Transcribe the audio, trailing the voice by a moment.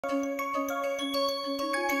Welcome.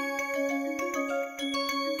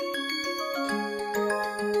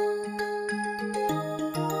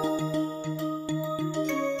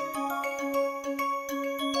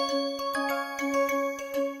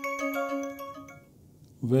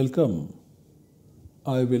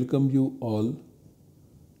 I welcome you all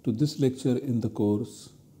to this lecture in the course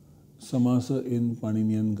Samasa in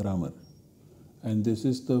Paninian Grammar, and this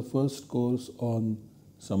is the first course on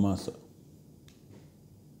Samasa.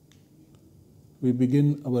 We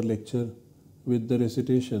begin our lecture with the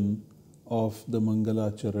recitation of the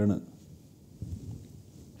Mangalacharana.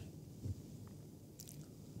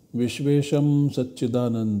 Vishvesham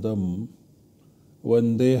Satchidanandam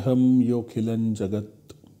Vandeham Yokhilan Jagat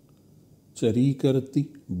Charikarti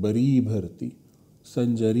Baribharti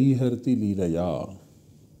Sanjariharti Leelaya.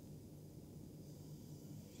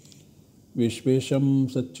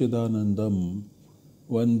 Vishvesham Satchidanandam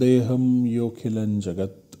Vandeham Yokhilan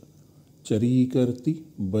Jagat Charikarti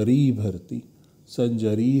Baribharti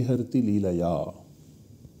Sanjariharti Leelaya.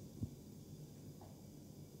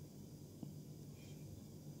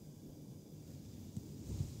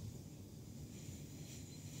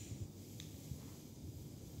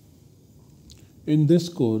 In this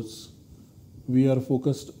course, we are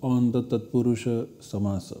focused on the Tatpurusha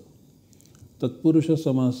Samasa. Tatpurusha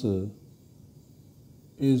Samasa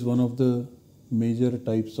is one of the major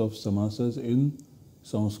types of samasas in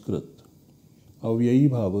Sanskrit. Avyayi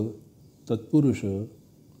Bhava, Tatpurusha,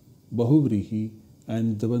 Bahuvrihi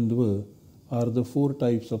and Dvandva are the four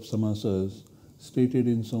types of samasas stated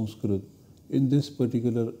in Sanskrit in this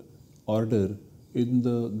particular order in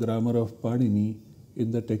the grammar of Panini in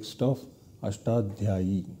the text of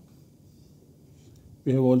Ashtadhyayi.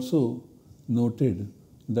 We have also noted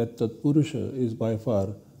that Tatpurusha is by far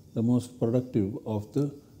the most productive of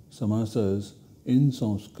the samasas in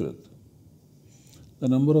Sanskrit. The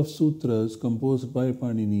number of sutras composed by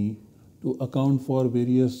Panini to account for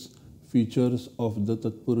various features of the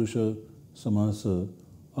Tatpurusha Samasa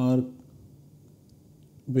are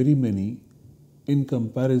very many in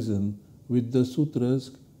comparison with the sutras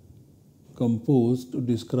composed to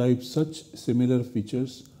describe such similar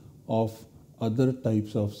features of other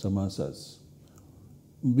types of samasas.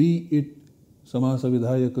 Be it Samasa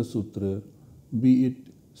Vidhayaka Sutra, be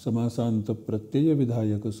it Samasanta Pratyaya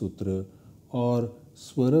Vidhayaka Sutra or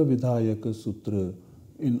Swara Vidhayaka Sutra,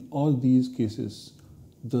 in all these cases,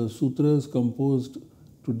 the sutras composed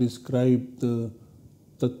to describe the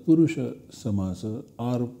Tatpurusha Samasa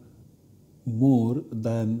are more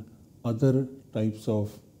than other types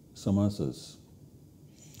of samasas.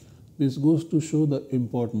 This goes to show the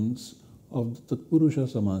importance of the Tatpurusha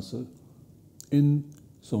Samasa in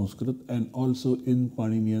Sanskrit and also in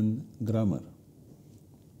Paninian grammar.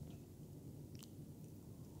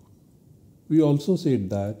 We also said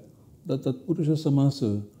that the Tatpurusha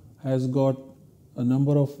Samasa has got a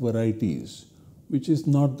number of varieties, which is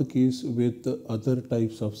not the case with the other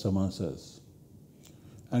types of samasas.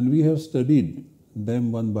 And we have studied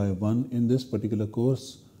them one by one in this particular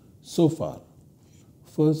course so far.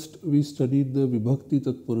 First, we studied the Vibhakti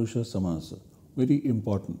Tatpurusha Samasa, very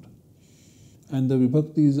important. And the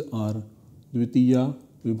Vibhaktis are Dvitiya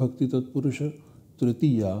Vibhakti Tatpurusha,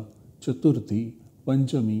 Tritiya, Chaturthi,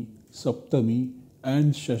 Panchami, Saptami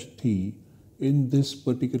and Shashti in this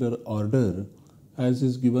particular order as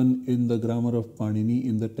is given in the grammar of Panini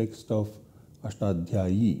in the text of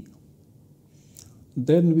Ashtadhyayi.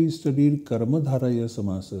 Then we studied Karmadharaya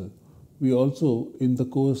Samasa. We also in the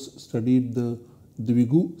course studied the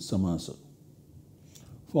Dvigu Samasa,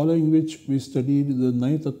 following which we studied the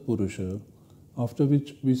Nai Tatpurusha, after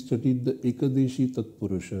which we studied the Ekadeshi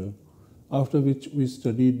Tatpurusha, after which we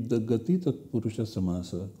studied the Gati Tatpurusha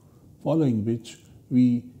Samasa, following which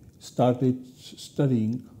we started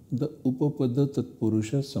studying the Upapada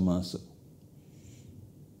Tatpurusha Samasa.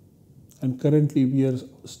 And currently we are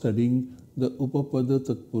studying the Upapada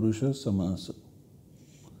Tatpurusha Samasa.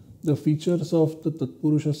 The features of the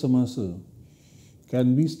Tatpurusha Samasa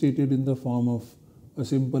can be stated in the form of a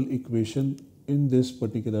simple equation in this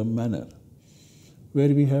particular manner, where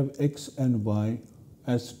we have x and y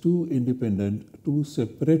as two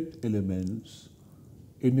separate elements,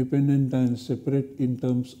 independent and separate in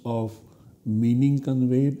terms of meaning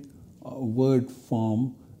conveyed, word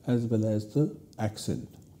form as well as the accent.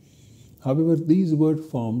 However, these word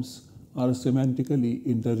forms are semantically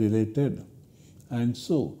interrelated, and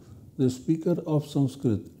so the speaker of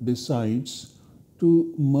Sanskrit decides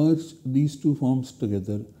to merge these two forms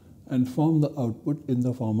together and form the output in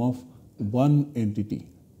the form of one entity,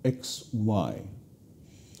 xy.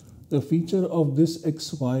 The feature of this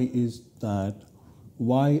xy is that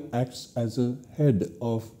Y acts as a head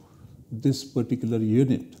of this particular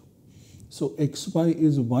unit. So XY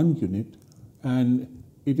is one unit, and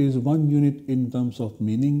it is one unit in terms of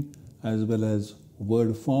meaning as well as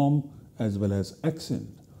word form as well as accent.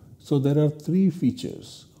 So there are three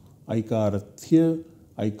features: Aikarthya,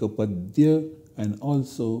 Aikapadya, and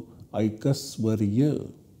also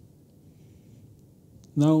Aikasvarya.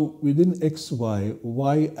 Now within XY,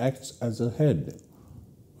 Y acts as a head,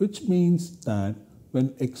 which means that when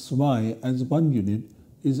XY as one unit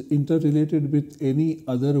is interrelated with any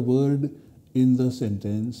other word in the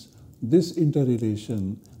sentence, this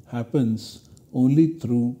interrelation happens only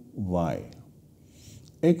through Y.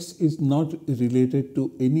 X is not related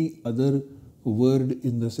to any other word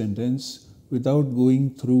in the sentence without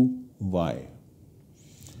going through Y.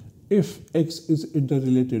 If X is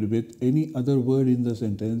interrelated with any other word in the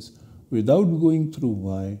sentence without going through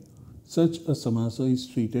Y, such a samasa is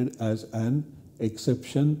treated as an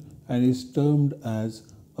exception and is termed as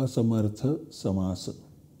a samartha samasa.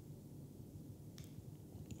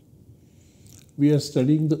 We are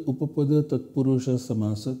studying the upapada tatpurusha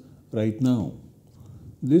samasa right now.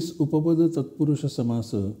 This upapada tatpurusha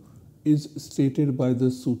samasa is stated by the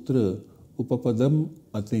sutra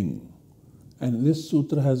upapadasamāsa-11, and this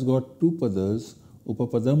sutra has got two padas,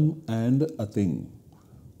 upapadam and ating.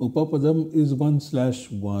 Upapadam is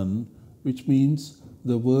 1/1, which means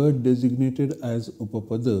the word designated as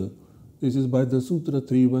upapada. This is by the sutra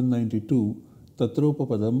 3192,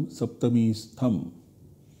 tatropapadam saptamistham.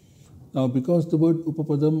 Now because the word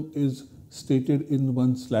upapadam is stated in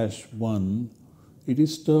 1/1, it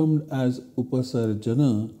is termed as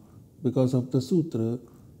upasarjana because of the sutra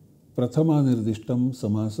prathama nirdishtam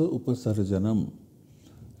samasa upasarjanam.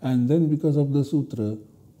 And then because of the sutra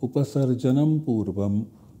upasarjanam purvam,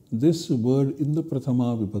 this word in the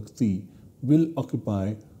prathama vibhakti will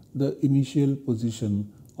occupy the initial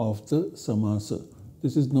position of the samasa.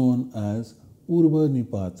 This is known as purva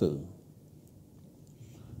nipata.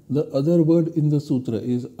 The other word in the sutra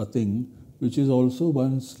is ating, which is also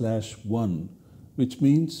 1/1, which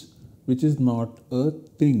means which is not a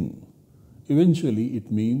thing. Eventually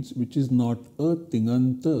it means which is not a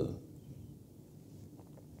tinganta,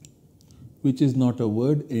 which is not a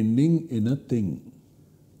word ending in a thing.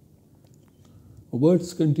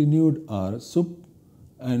 Words continued are sup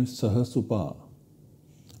and sahasupa,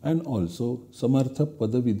 and also samartha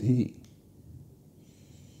padavidhi.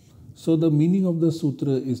 So the meaning of the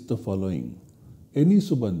sutra is the following: any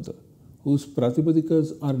subanta whose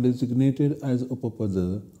pratipadikas are designated as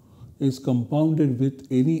upapada is compounded with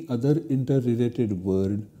any other interrelated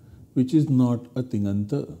word which is not a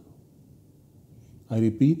tinganta. I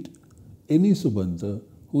repeat, any subanta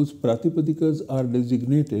whose pratipadikas are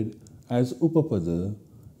designated as upapada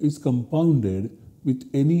is compounded with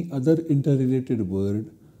any other interrelated word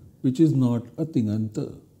which is not a tinganta.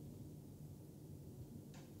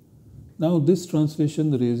 Now this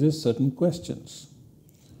translation raises certain questions.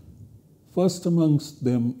 First amongst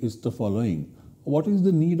them is the following: what is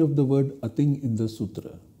the need of the word ating in the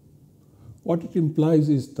sutra? What it implies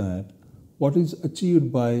is that what is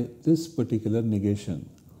achieved by this particular negation.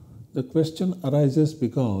 The question arises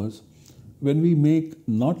because when we make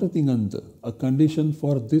not a tinganta a condition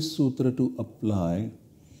for this sutra to apply,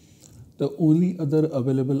 the only other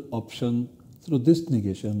available option through this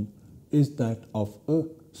negation is that of a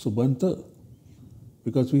subanta,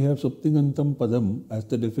 because we have subtingantam padam as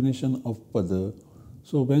the definition of pada.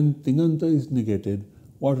 So when tinganta is negated,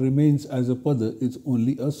 what remains as a pada is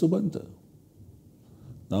only a subanta.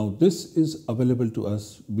 Now this is available to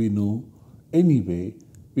us, we know, anyway,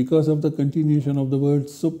 because of the continuation of the word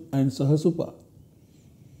sup and sahasupa.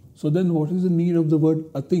 So then what is the need of the word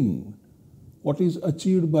ating? What is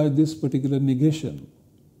achieved by this particular negation?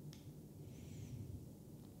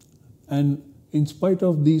 And in spite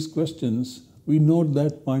of these questions, we note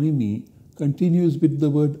that Panini continues with the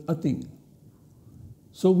word ating.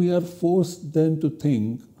 So we are forced then to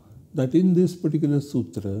think that in this particular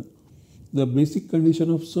sutra, the basic condition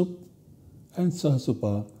of sup and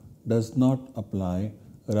sahasupa does not apply.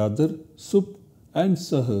 Rather, sup and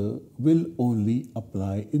saha will only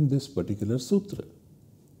apply in this particular sutra.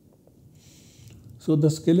 So the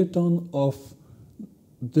skeleton of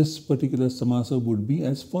this particular samasa would be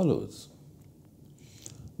as follows.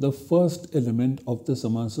 The first element of the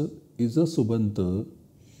samasa is a subanta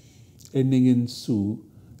ending in su,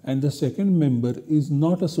 and the second member is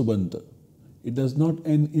not a subanta. It does not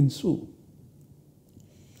end in su.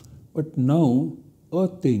 But now a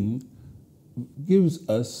thing gives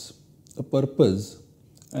us a purpose,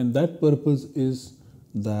 and that purpose is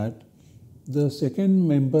that the second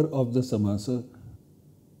member of the samasa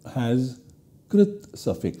has krit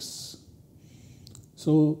suffix.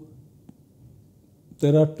 So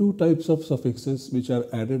there are two types of suffixes which are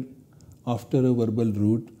added after a verbal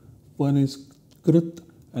root. One is krit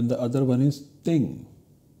and the other one is ting.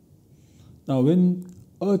 Now when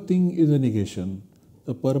a ting is a negation,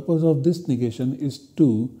 the purpose of this negation is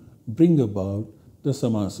to bring about the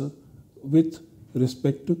samasa with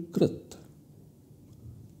respect to krit.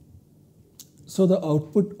 So the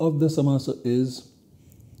output of the samasa is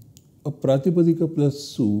a pratipadika plus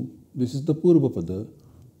su, this is the purvapada,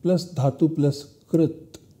 plus dhatu plus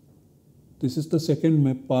krit. This is the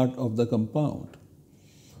second part of the compound.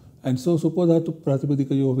 And so supodhatu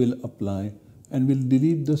pratipadikayo will apply and will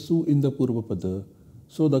delete the su in the purvapada.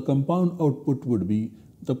 So the compound output would be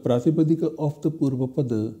the pratipadika of the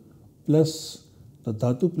purvapada plus the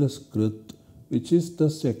dhatu plus krit, which is the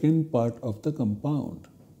second part of the compound.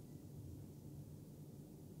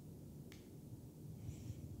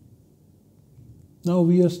 Now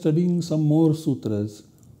we are studying some more sutras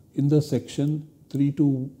in the section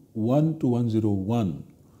 321 to 101.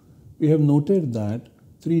 We have noted that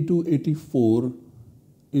 3284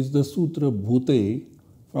 is the sutra bhute,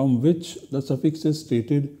 from which the suffixes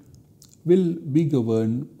stated will be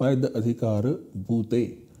governed by the adhikara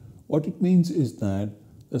bhute. What it means is that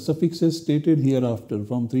the suffixes stated hereafter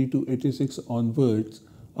from 3286 onwards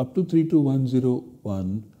up to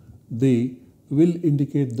 32101, they will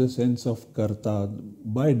indicate the sense of karta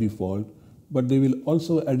by default, but they will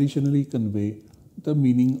also additionally convey the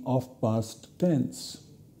meaning of past tense.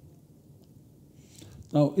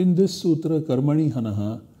 Now in this sutra Karmani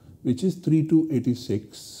Hanaha, which is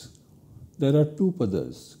 3286, there are two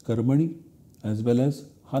padas, Karmani as well as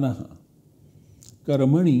Hanaha.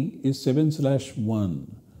 Karmani is 7/1,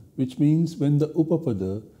 which means when the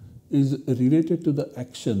upapada is related to the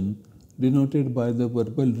action denoted by the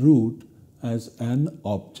verbal root as an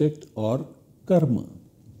object or karma.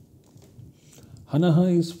 Hanaha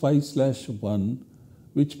is 5/1,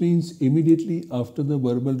 which means immediately after the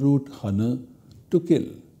verbal root hana, to kill.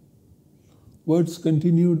 Words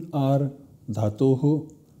continued are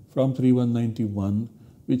dhatoho from 3191,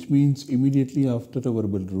 which means immediately after the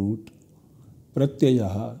verbal root,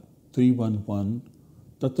 pratyayaha 311,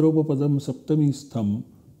 tatropapadam stham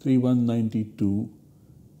 3192,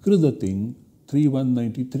 kridating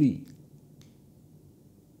 3193.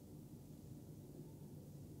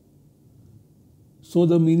 So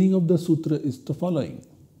the meaning of the sutra is the following.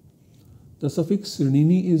 The suffix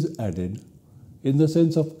nini is added in the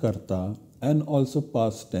sense of karta and also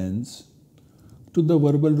past tense to the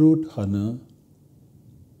verbal root hana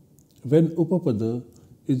when upapada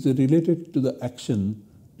is related to the action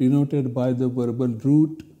denoted by the verbal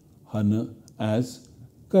root hana as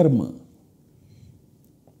karma.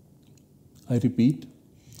 I repeat,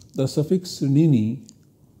 the suffix nini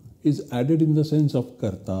is added in the sense of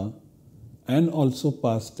karta and also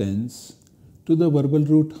past tense to the verbal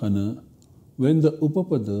root hana when the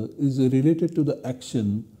upapada is related to the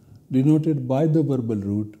action denoted by the verbal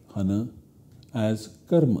root hana as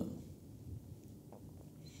karma.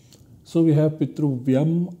 So we have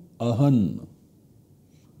pitruvyam ahan,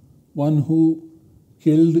 one who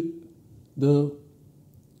killed the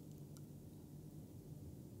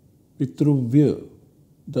pitruvya,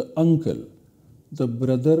 the uncle, the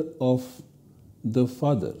brother of the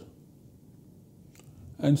father.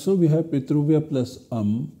 And so we have pitruvya plus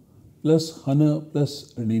plus hana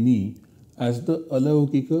plus nini as the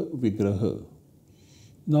alaukika vigraha.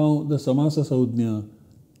 Now the samasa saudhnya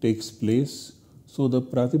takes place, so the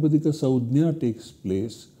pratipadika saudhnya takes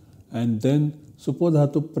place, and then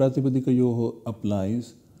supodhatu pratipadika yoho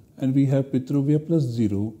applies, and we have pitruvya plus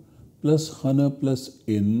 0 plus hana plus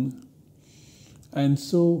in, and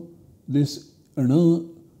so this ana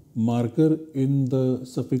marker in the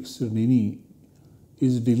suffix nini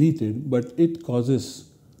is deleted, but it causes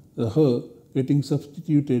the ha getting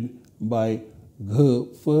substituted by gha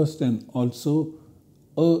first and also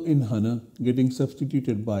a in hana getting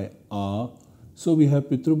substituted by a. So we have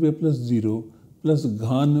pitruvya plus 0 plus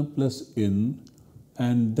ghan plus in,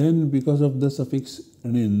 and then because of the suffix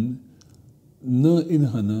nin, na in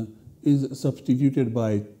hana is substituted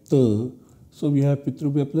by ta. So we have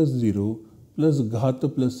pitruvya plus 0 plus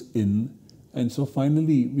ghata plus in, and so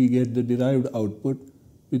finally we get the derived output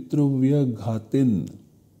pitruvya ghatin.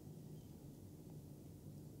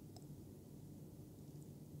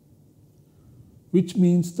 Which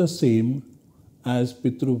means the same as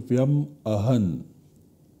pitruvyam ahan.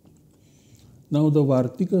 Now the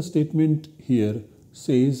Vartika statement here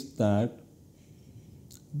says that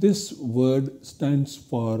this word stands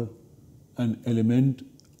for an element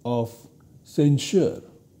of censure.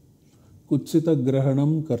 Kutsita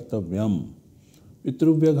grahanam kartavyam.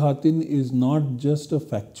 Pitruvyaghatin is not just a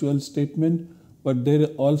factual statement, but there is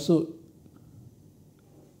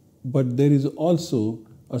also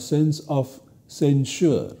a sense of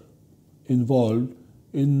censure involved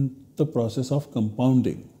in the process of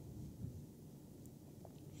compounding.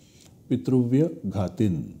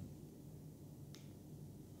 Pitruvyaghatin.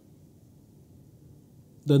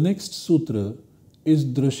 The next sutra is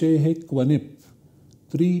Drishehe Kvanip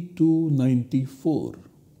 3.294.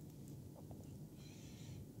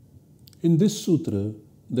 In this sutra,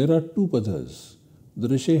 there are two padas,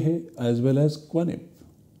 Drishehe as well as Kvanip.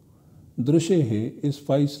 Drishehe is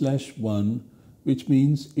 5/1, which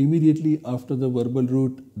means immediately after the verbal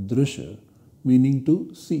root drisha, meaning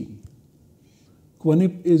to see.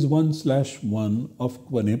 Kvanip is 1/1 of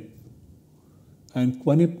Kvanip, and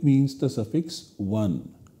Kvanip means the suffix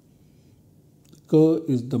 1. Ka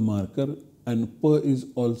is the marker and pa is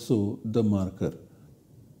also the marker.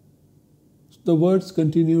 The words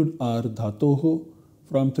continued are dhatoho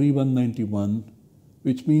from 3.191,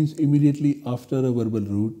 which means immediately after a verbal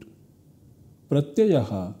root.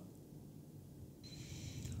 Pratyayaha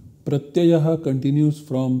continues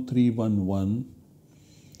from 3.1.1.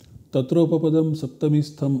 Tatropapadam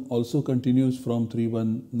saptamistham also continues from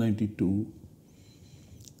 3.192.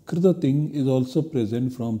 Kridating is also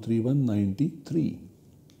present from 3.193.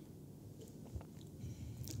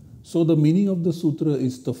 So the meaning of the sutra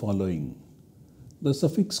is the following. The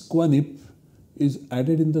suffix kvanip is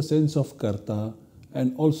added in the sense of karta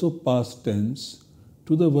and also past tense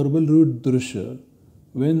to the verbal root drisha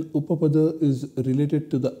when upapada is related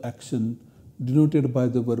to the action denoted by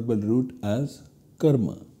the verbal root as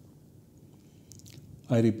karma.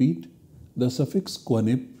 I repeat, the suffix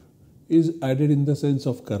kvanip is added in the sense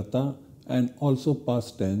of karta and also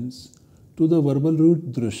past tense to the verbal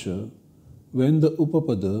root drisha when the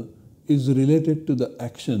upapada is related to the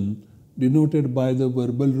action denoted by the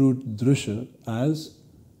verbal root drisha as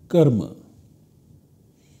karma.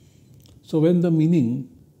 So when the meaning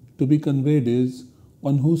to be conveyed is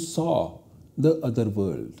one who saw the other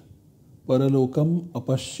world, paralokam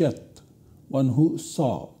apashyat, one who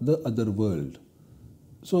saw the other world.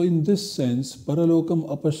 So in this sense, paralokam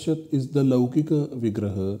apashyat is the laukika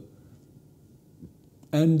vigraha,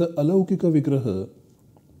 and the alaukika vigraha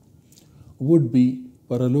would be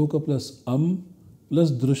paraloka plus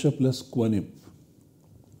plus drisha plus kvanip.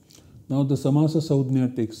 Now the samasa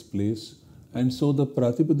saudhnya takes place, and so the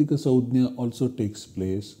pratipadika saudhnya also takes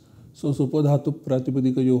place. So supadhatu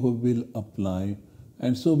pratipadika yoho will apply,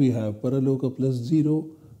 and so we have paraloka plus 0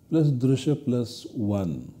 plus drisha plus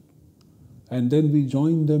 1. And then we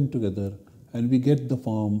join them together and we get the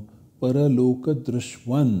form paraloka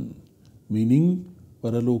drishwan, meaning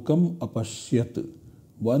paralokam apashyat,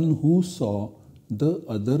 one who saw the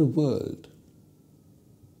other world.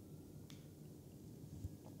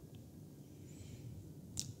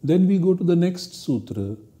 Then we go to the next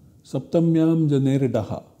sutra, Saptamyam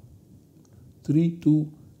Janerdaha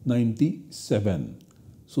 3.297.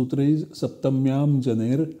 Sutra is Saptamyam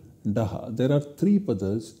Janer Daha. There are three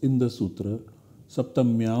padas in the sutra,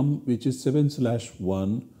 Saptamyam, which is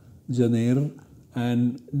 7/1, Janer,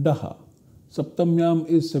 and Daha. Saptamyam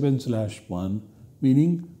is 7/1,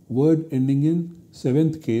 meaning word ending in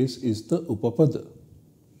seventh case is the upapada.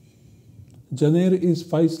 Janer is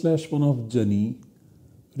 5/1 of Jani,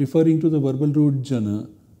 referring to the verbal root Jana,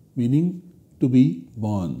 meaning to be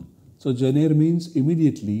born. So Janer means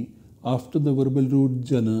immediately after the verbal root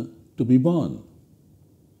Jana, to be born.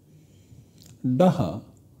 Daha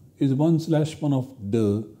is 1/1 of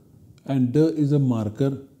Da, and Da is a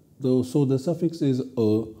marker, so the suffix is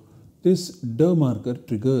A. This Da marker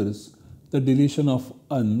triggers the deletion of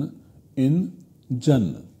An in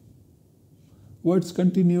Jan. Words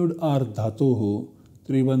continued are Dhatoho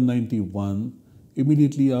 3.191,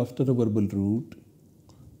 immediately after a verbal root,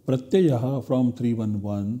 Pratyayaha from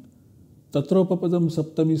 3.1.1, Tatropapadam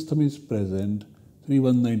saptamistham is present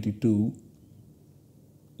 3.192,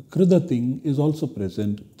 Kridating is also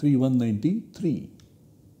present 3.193.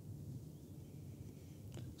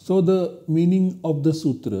 So the meaning of the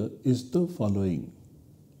sutra is the following.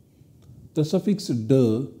 The suffix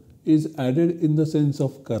da is added in the sense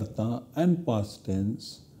of karta and past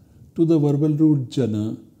tense to the verbal root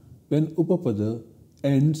jana when upapada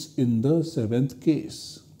ends in the seventh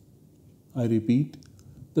case. I repeat,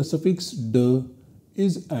 the suffix da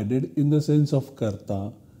is added in the sense of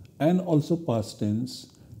karta and also past tense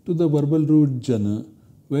to the verbal root jana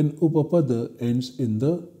when upapada ends in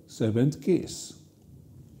the seventh case.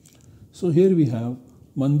 So here we have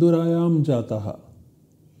mandurayam jataha,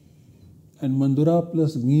 and mandura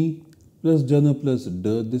plus ni plus jana plus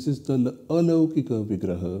da, this is the alaukika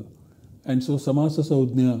vigraha, and so samasa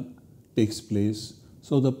saudhnya takes place.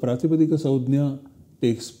 So the pratipadika saudhnya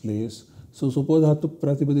takes place. So supodhatu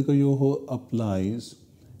pratipadika yoho applies,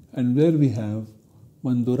 and where we have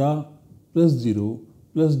mandura plus 0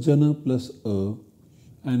 plus jana plus a,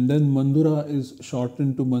 and then mandura is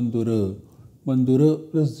shortened to mandura,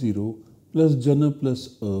 mandura plus 0 plus jana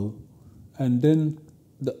plus a, and then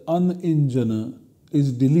the an in jana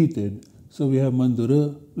is deleted. So we have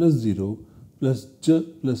mandura plus 0 plus j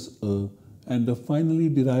plus a, and the finally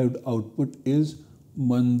derived output is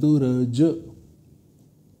mandura j,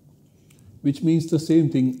 which means the same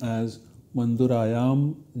thing as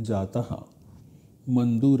mandurayam jataha,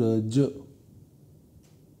 mandura j.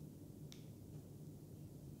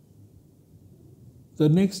 The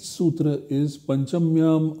next sutra is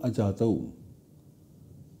Panchamyam Ajatau,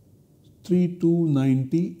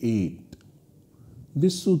 3298.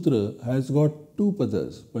 This sutra has got two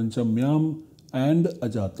padas, Panchamyam and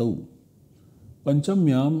Ajatau.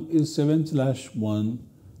 Panchamyam is 7/1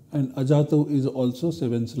 and Ajatau is also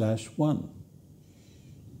 7/1.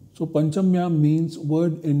 So Panchamyam means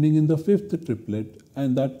word ending in the fifth triplet,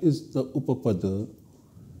 and that is the upapada.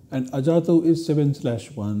 And Ajatau is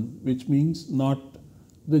 7/1, which means not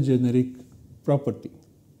the generic property.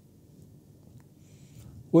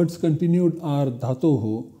 Words continued are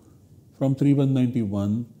dhatoho from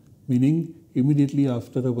 3191, meaning immediately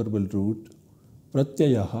after a verbal root,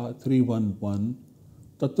 pratyayaha 311,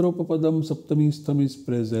 tatropapadam saptamistham is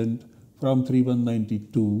present from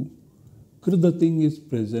 3192, kridating is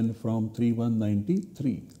present from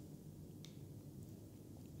 3193.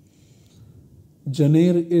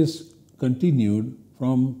 Janer is continued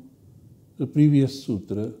from the previous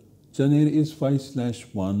sutra. Janer is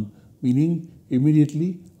 5/1, meaning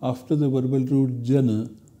immediately after the verbal root jana,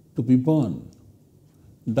 to be born.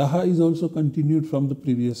 Daha is also continued from the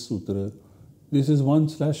previous sutra. This is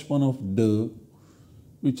 1/1 of da,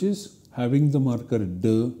 which is having the marker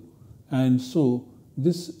da, and so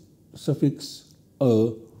this suffix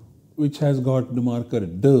a, which has got the marker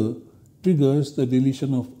da, triggers the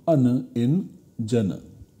deletion of ana in jana.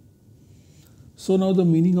 So now the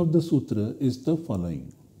meaning of the sutra is the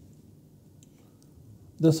following.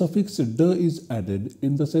 The suffix da is added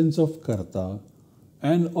in the sense of karta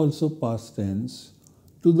and also past tense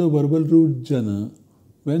to the verbal root jana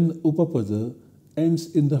when upapada ends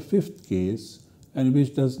in the fifth case and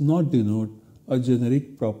which does not denote a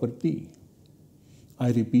generic property.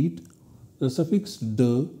 I repeat, the suffix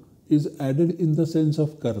da is added in the sense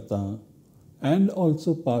of karta and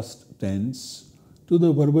also past tense to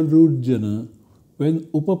the verbal root jana when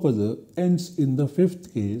upapada ends in the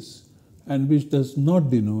fifth case and which does not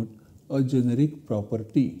denote a generic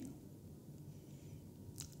property.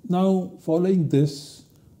 Now, following this,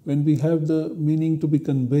 when we have the meaning to be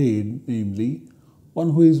conveyed, namely,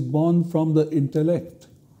 one who is born from the intellect,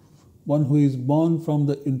 one who is born from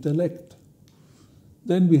the intellect,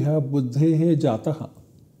 then we have buddhehe jataha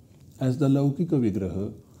as the laukika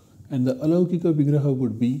vigraha, and the alaukika vigraha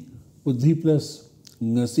would be buddhi plus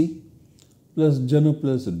ngasi plus jana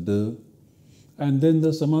plus da, and then the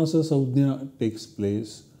samasa saudhnya takes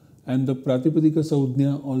place and the pratipadika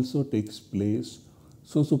saudhnya also takes place.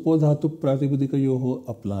 So supodhatu pratipadika yoho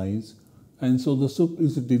applies, and so the sup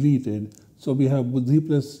is deleted. So we have buddhi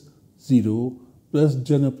plus 0 plus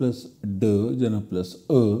jana plus da, jana plus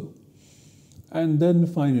a, and then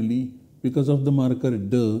finally, because of the marker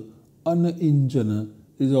da, ana in jana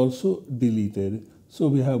is also deleted. So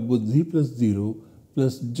we have buddhi plus 0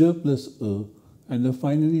 plus ja plus a, and the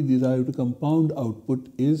finally derived compound output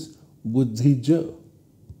is buddhija.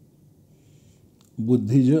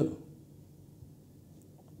 Buddhija,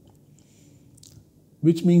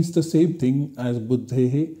 which means the same thing as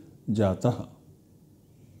buddhehe jataha.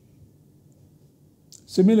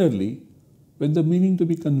 Similarly, when the meaning to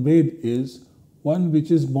be conveyed is one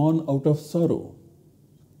which is born out of sorrow,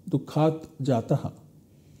 dukkhat jataha,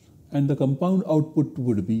 and the compound output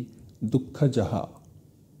would be dukkha jaha.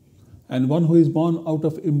 And one who is born out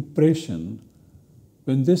of impression,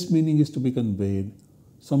 when this meaning is to be conveyed,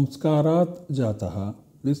 samskarat jataha,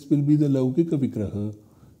 this will be the laukika vigraha,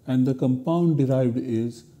 and the compound derived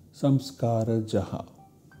is samskara jaha.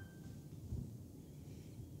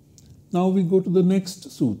 Now we go to the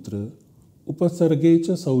next sutra,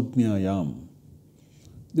 upasargecha saudhnyayam.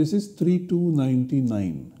 This is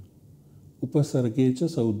 3299. Upasargecha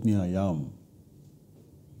saudhnyayam.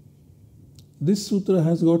 This sutra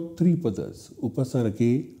has got three padas.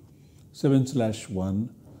 Upasarge 7/1,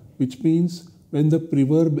 which means when the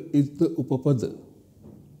preverb is the upapada.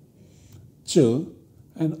 Cha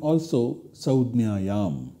and also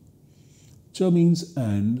saudhnyayam. Cha means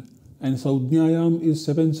and and Saudnyayam is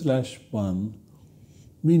 7/1,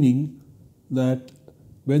 meaning that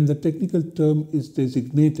when the technical term is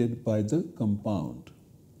designated by the compound.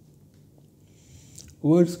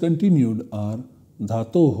 Words continued are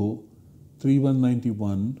dhatoho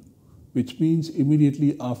 3191, which means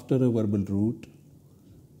immediately after a verbal root,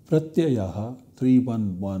 pratyayaha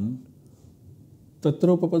 311,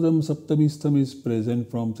 tatra upapadasamāsa-11 is present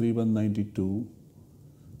from 3192,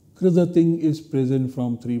 kridating is present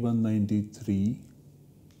from 3193,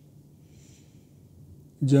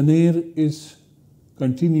 janer is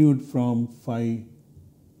continued from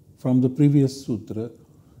the previous sutra.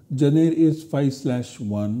 Janer is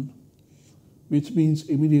 5/1, which means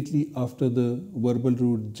immediately after the verbal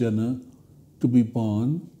root jana, to be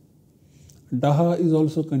born. Daha is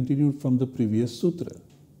also continued from the previous sutra.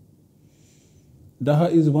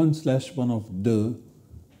 Daha is 1/1 of da.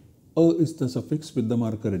 A is the suffix with the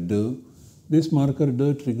marker da. This marker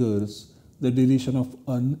da triggers the deletion of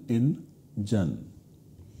an in jan.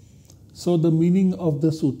 So the meaning of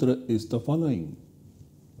the sutra is the following.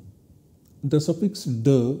 The suffix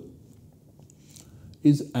da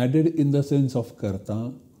is added in the sense of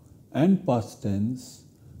karta and past tense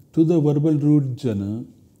to the verbal root jana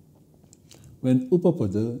when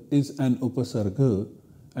upapada is an upasarga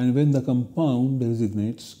and when the compound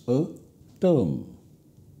designates a term.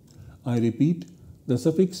 I repeat, the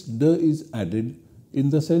suffix da is added in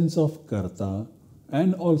the sense of karta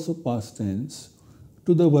and also past tense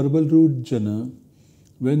to the verbal root jana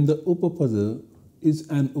when the upapada is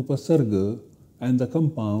an upasarga and the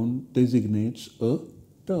compound designates a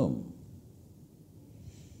term.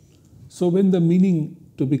 So when the meaning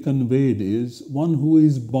to be conveyed is one who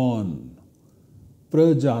is born,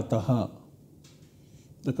 prajataha,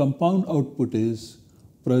 the compound output is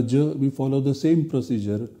praja. We follow the same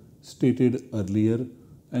procedure stated earlier,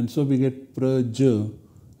 and so we get praja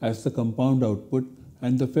as the compound output,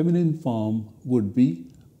 and the feminine form would be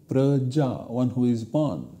praja, one who is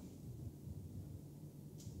born.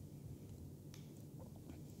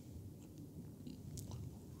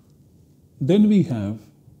 Then we have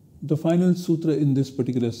the final sutra in this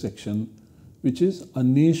particular section, which is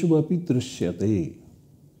Anyeshu api drishyate.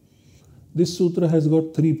 This sutra has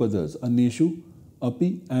got 3 padas, Anyeshu,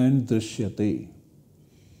 api and drishyate.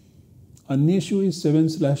 Anyeshu is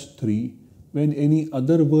 7/3 when any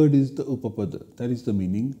other word is the upapada, that is the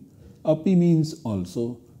meaning. Api means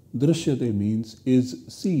also, drishyate means is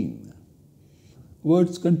seen.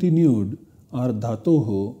 Words continued are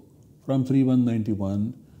dhatoho from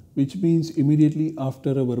 3191, which means immediately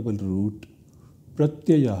after a verbal root,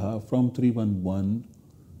 pratyayaha from 311,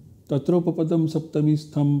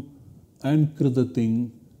 tatropapadam-saptamistham and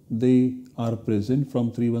kridating, they are present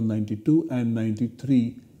from 3192 and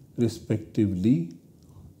 93 respectively.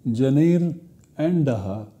 Janer and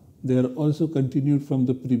daha, they are also continued from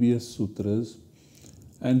the previous sutras.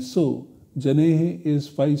 And so, janehe is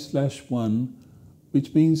 5/1,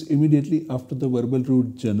 which means immediately after the verbal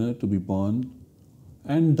root jana, to be born.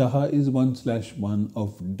 And daha is 1/1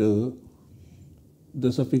 of da.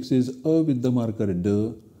 The suffix is a with the marker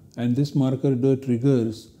da, and this marker da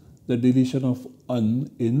triggers the deletion of an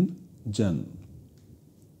in jan.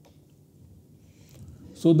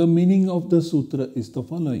 So the meaning of the sutra is the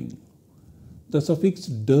following. The suffix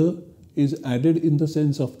da is added in the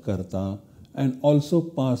sense of karta and also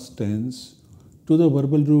past tense to the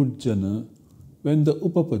verbal root jana when the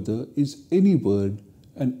upapada is any word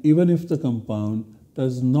and even if the compound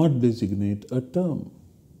does not designate a term.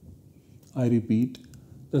 I repeat,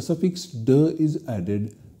 the suffix da is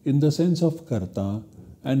added in the sense of karta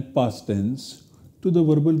and past tense to the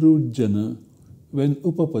verbal root jana when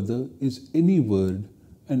upapada is any word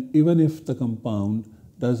and even if the compound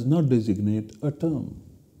does not designate a term.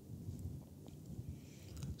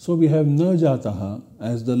 So we have na jataha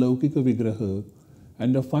as the laukika vigraha,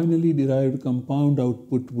 and a finally derived compound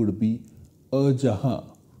output would be ajaha,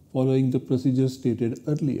 following the procedure stated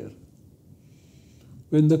earlier.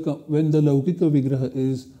 When the laukika vigraha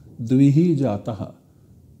is dvihi jataha,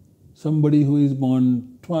 somebody who is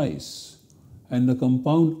born twice, and the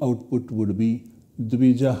compound output would be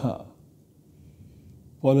dvijaha,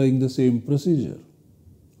 following the same procedure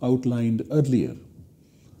outlined earlier.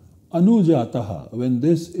 Anujataha, when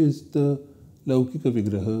this is the laukika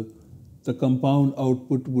vigraha, the compound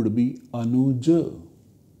output would be anuja.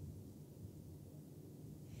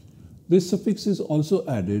 This suffix is also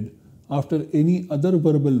added after any other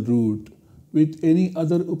verbal root with any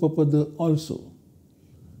other upapada also.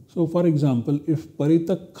 So for example, if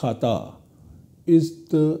paritakhata is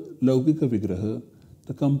the laukika vigraha,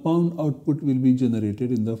 the compound output will be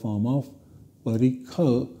generated in the form of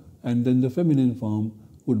parikha, and then the feminine form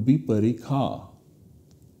would be parikha.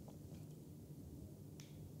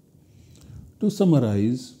 To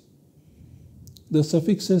summarize, the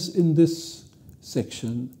suffixes in this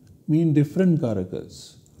section mean different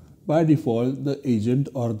karakas. By default, the agent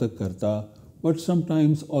or the karta, but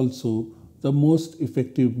sometimes also the most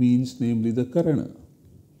effective means, namely the karana.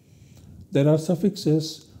 There are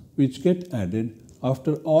suffixes which get added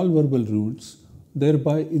after all verbal roots,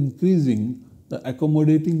 thereby increasing the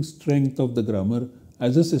accommodating strength of the grammar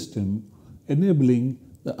as a system, enabling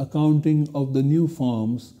the accounting of the new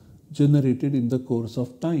forms generated in the course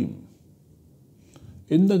of time.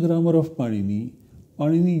 In the grammar of Panini,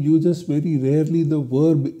 Panini uses very rarely the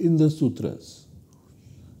verb in the sutras.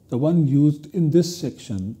 The one used in this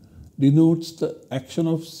section denotes the action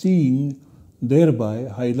of seeing, thereby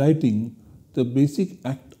highlighting the basic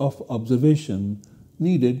act of observation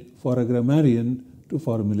needed for a grammarian to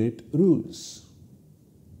formulate rules.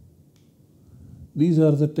 These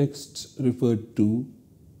are the texts referred to.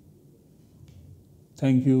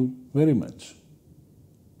 Thank you very much.